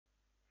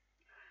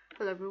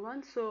Hello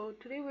everyone. So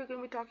today we're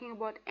going to be talking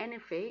about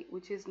NFA,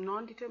 which is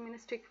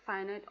non-deterministic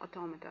finite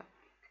automata.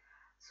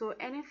 So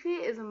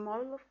NFA is a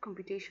model of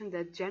computation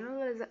that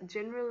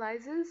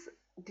generalizes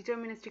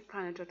deterministic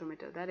finite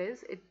automata. That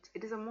is, it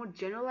is a more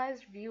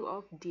generalized view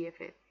of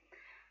DFA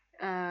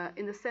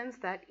in the sense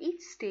that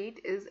each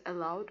state is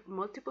allowed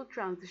multiple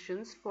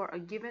transitions for a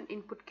given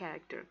input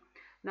character.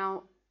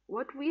 Now,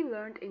 what we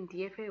learned in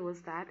DFA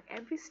was that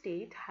every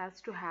state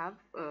has to have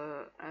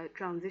a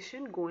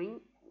transition going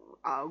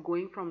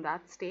from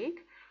that state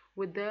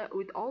with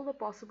all the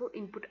possible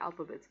input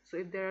alphabets. So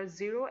if there are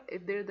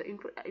the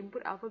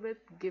input alphabet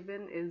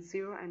given is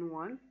 0 and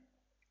 1,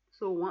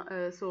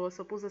 so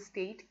suppose a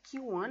state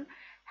Q1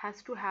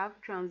 has to have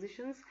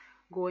transitions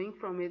going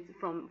from it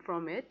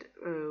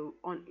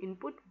on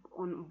input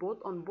on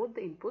both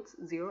the inputs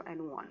 0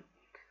 and 1.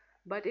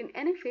 But in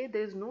NFA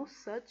there is no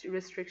such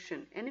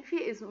restriction.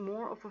 NFA is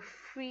more of a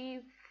free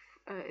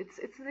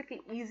it's like an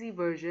easy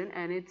version,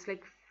 and it's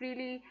like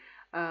freely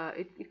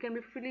it can be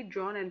freely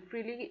drawn and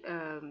freely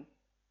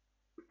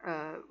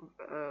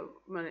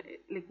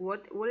like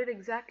what it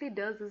exactly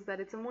does is that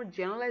it's a more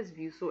generalized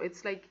view. So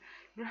it's like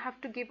you don't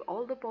have to give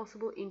all the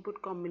possible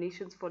input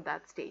combinations for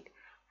that state.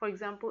 For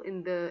example,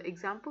 in the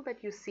example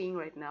that you're seeing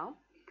right now,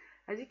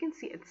 as you can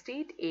see at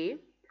state A,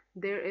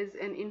 there is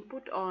an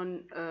input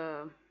on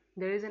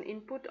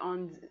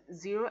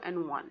 0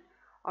 and 1.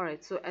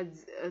 Alright, so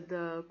as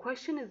the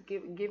question is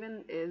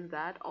given is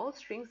that all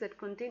strings that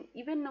contain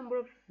even number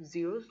of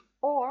zeros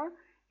or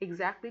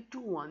exactly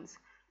two ones.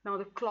 Now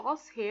the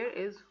clause here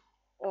is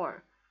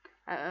or.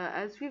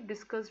 As we've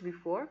discussed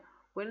before,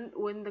 when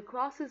the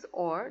clause is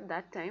or,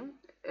 that time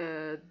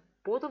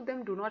both of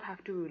them do not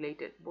have to be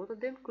related. Both of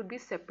them could be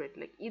separate,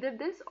 like either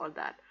this or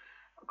that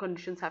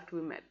conditions have to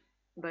be met.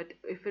 But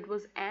if it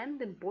was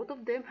and, then both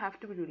of them have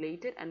to be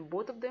related and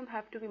both of them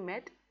have to be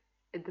met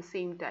at the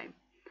same time.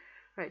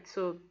 Right,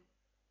 so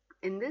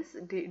in this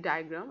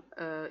diagram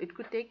it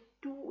could take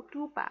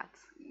two paths.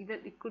 Even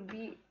it could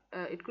be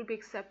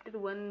accepted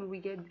when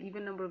we get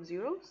even number of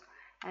zeros,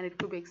 and it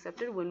could be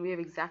accepted when we have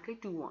exactly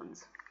two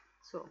ones.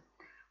 So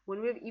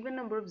when we have even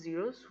number of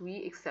zeros,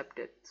 we accept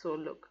it. So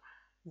look,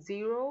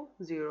 0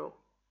 0,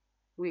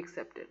 we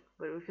accept it.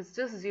 But if it's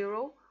just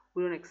 0,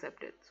 we don't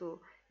accept it.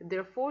 So if there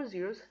are four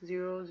zeros,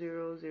 0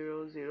 0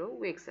 0 0,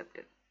 we accept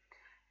it.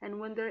 And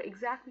when there are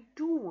exactly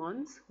two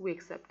ones, we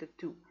accept it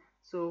too.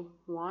 So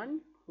 1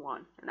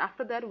 1, and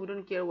after that we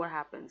don't care what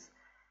happens.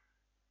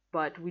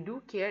 But we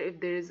do care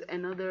if there is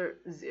another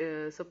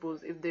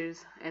suppose if there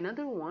is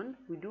another one,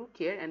 we do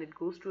care, and it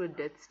goes to a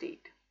dead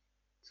state.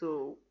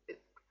 So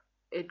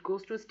it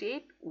goes to a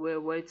state where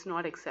it's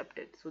not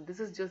accepted. So this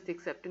is just the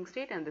accepting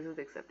state and this is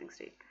the accepting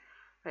state,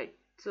 right?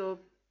 So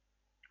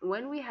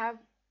when we have,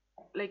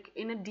 like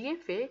in a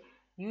DFA,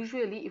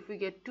 usually if we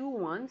get two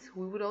ones,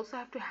 we would also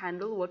have to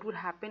handle what would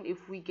happen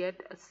if we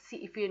get a C,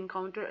 if we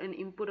encounter an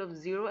input of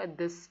 0 at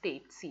this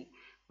state C.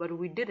 But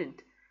we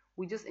didn't.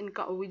 We just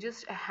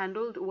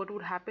handled what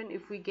would happen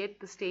if we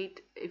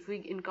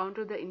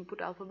encounter the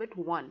input alphabet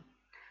 1.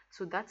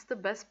 So that's the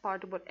best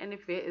part about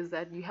NFA, is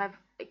that you have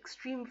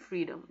extreme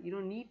freedom. You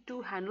don't need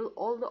to handle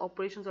all the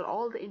operations or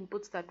all the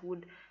inputs that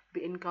would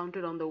be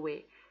encountered on the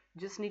way.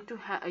 You just need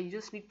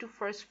to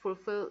first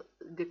fulfill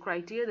the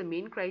criteria, the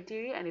main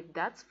criteria, and if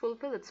that's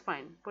fulfilled, it's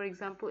fine. For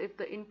example, if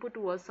the input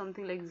was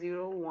something like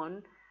 0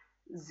 1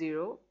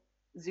 0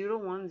 0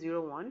 1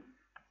 0 1,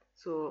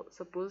 so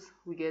suppose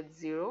we get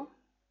 0,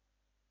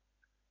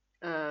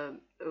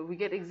 we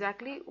get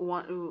exactly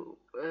one.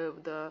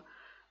 The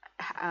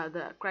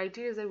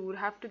criteria is that we would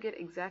have to get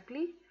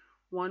exactly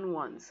one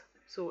ones.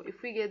 So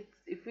if we get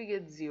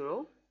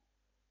 0,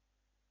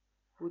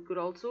 we could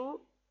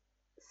also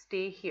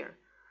stay here.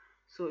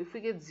 So if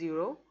we get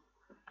 0,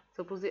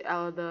 suppose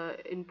the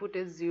input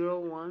is 0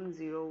 1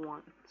 0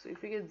 1. So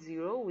if we get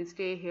 0, we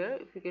stay here.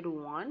 If we get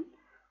 1,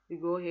 we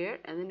go here,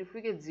 and then if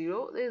we get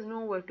 0, there is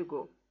nowhere to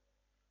go,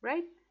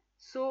 right?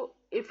 So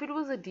if it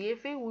was a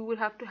DFA, we would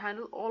have to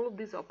handle all of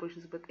these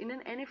operations, but in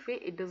an NFA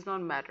it does not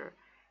matter.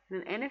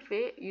 In an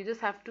NFA you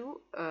just have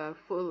to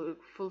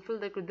fulfill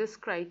this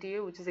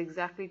criteria, which is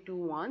exactly two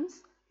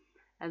ones,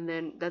 and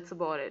then that's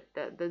about it.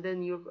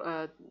 Then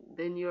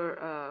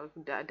your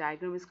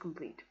diagram is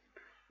complete.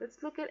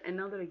 Let's look at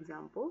another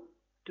example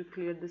to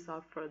clear this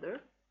out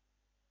further.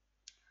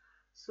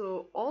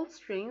 So all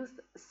strings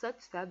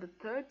such that the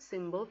third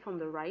symbol from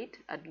the right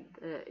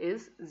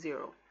is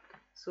 0.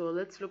 So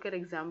let's look at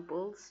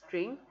example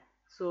string.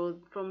 So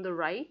from the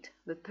right,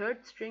 the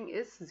third string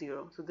is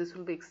 0. So this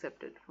will be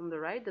accepted. From the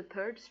right, the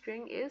third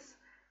string is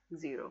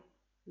 0.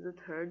 The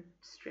third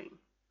string.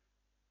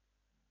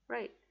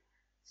 Right.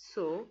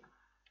 So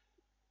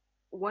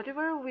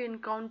whatever we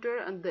encounter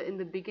in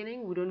the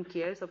beginning, we don't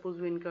care. Suppose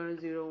we encounter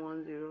 0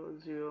 1 0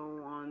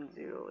 0 1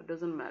 0. It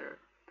doesn't matter.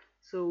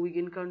 So we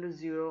encounter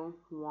 0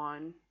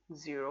 1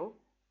 0,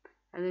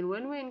 and then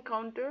when we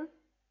encounter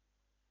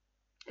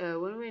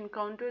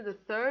the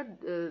third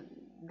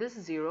this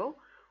 0,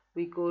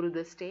 we go to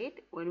the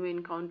state. When we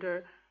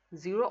encounter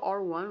 0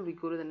 or 1, we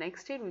go to the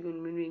next state.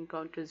 When we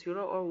encounter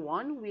 0 or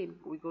 1, we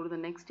go to the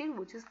next state,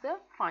 which is the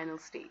final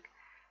state.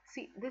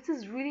 See, this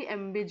is really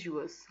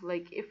ambiguous.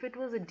 Like if it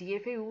was a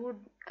DFA,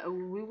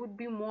 we would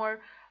be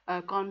more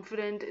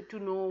confident to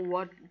know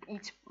what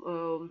each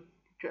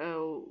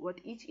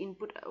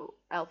input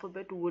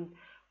alphabet would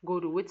go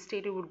to, which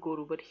state it would go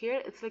to. But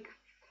here it's like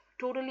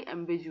totally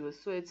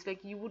ambiguous. So it's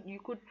like you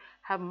could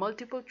have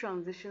multiple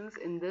transitions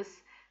in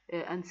this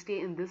and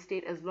stay in this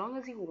state as long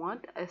as you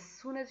want. As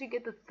soon as you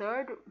get the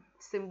third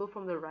symbol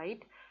from the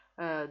right,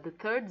 the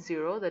third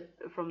 0 that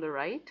from the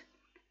right,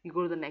 you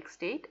go to the next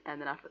state,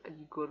 and then after that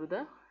you go to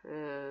the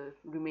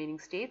remaining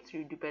states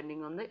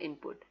depending on the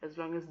input, as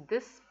long as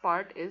this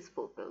part is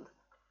fulfilled.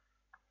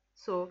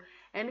 So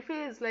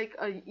NFA is like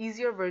a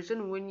easier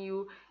version when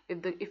you,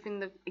 if in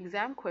the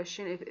exam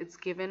question, if it's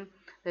given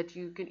that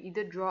you can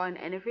either draw an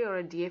NFA or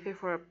a DFA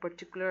for a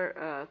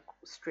particular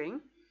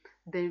string,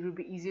 then it would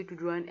be easier to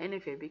draw an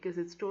NFA because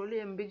it's totally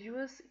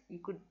ambiguous. You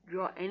could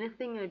draw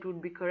anything and it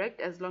would be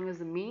correct as long as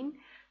the main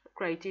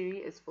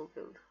criteria is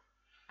fulfilled.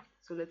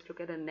 So let's look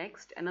at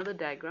another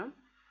diagram.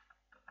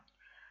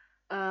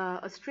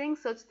 A string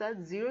such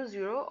that 0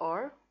 0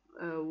 or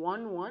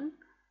 1 1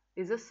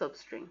 is a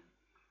substring.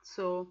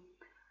 So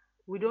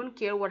we don't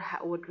care what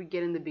we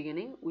get in the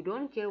beginning, we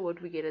don't care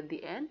what we get at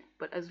the end,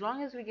 but as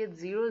long as we get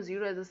 0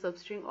 0 as a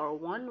substring or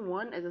 1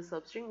 1 as a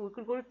substring, we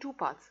could go to two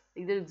paths: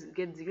 either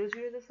get 0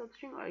 0 as a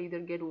substring or either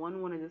get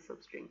 1 1 as a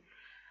substring.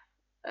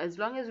 As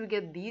long as we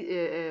get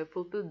these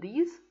fulfill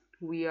these,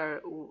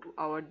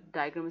 our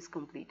diagram is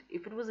complete.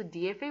 If it was a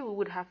DFA, we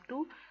would have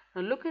to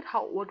now look at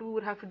what we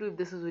would have to do if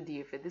this is a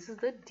DFA. This is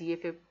the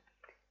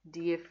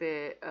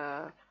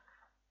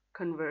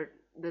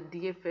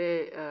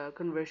DFA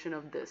conversion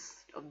of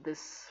this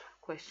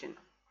question.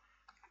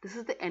 This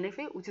is the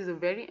NFA, which is a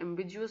very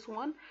ambiguous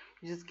one.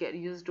 You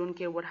just don't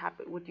care what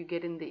you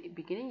get in the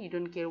beginning, you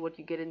don't care what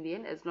you get in the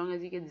end. As long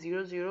as you get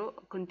 0 0,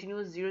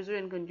 continuous 0 0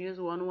 and continuous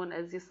 1 1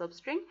 as the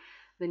substring,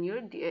 then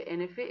your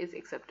NFA is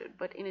accepted.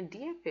 But in a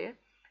DFA,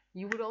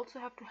 you would also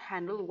have to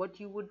handle what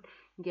you would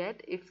get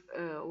if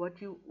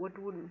what your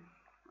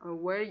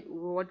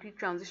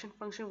transition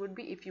function would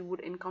be if you would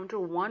encounter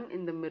 1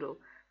 in the middle.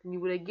 Then you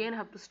would again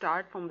have to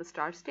start from the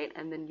start state,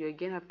 and then you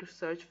again have to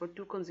search for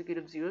 2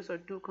 consecutive zeros or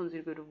 2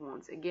 consecutive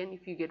 1s. Again,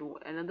 if you get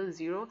another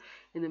 0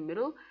 in the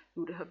middle,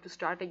 you would have to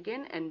start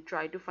again and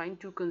try to find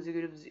 2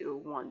 consecutive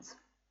 1s.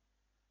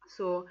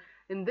 So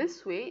in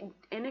this way,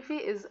 NFA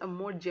is a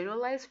more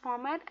generalized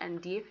format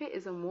and DFA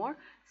is a more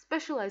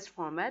specialized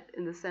format,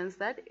 in the sense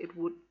that it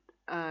would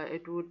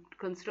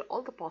consider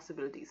all the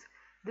possibilities.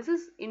 This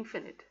is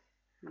infinite,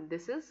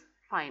 this is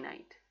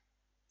finite.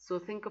 So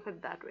think of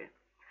it that way.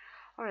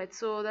 Alright,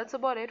 so that's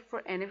about it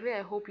for NFA.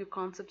 I hope your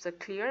concepts are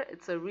clear.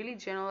 It's a really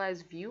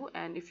generalized view,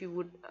 and if you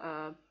would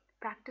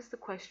practice the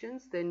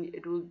questions, then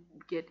it will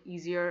get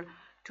easier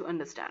to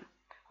understand.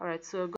 Alright, so